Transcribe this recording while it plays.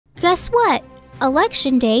Guess what?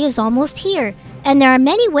 Election Day is almost here, and there are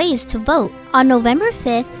many ways to vote. On November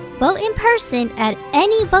 5th, vote in person at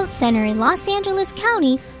any vote center in Los Angeles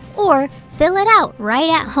County or fill it out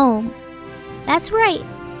right at home. That's right,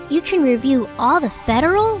 you can review all the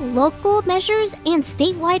federal, local measures and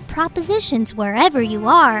statewide propositions wherever you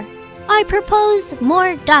are. I propose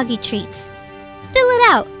more doggy treats. Fill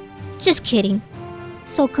it out. Just kidding.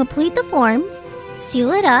 So complete the forms,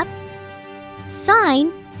 seal it up,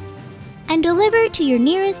 sign, and deliver to your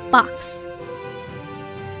nearest box.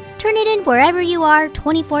 Turn it in wherever you are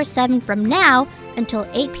 24/7 from now until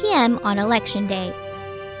 8 p.m. on Election Day.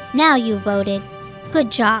 Now you voted.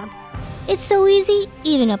 Good job. It's so easy,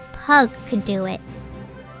 even a pug can do it.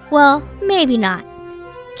 Well, maybe not.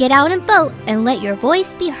 Get out and vote and let your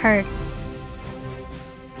voice be heard.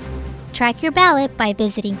 Track your ballot by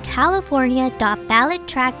visiting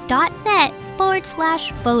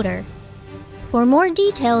california.ballottrack.net/voter. For more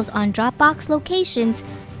details on Dropbox locations,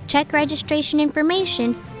 check registration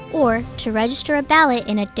information, or to register a ballot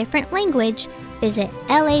in a different language, visit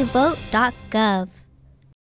lavote.gov.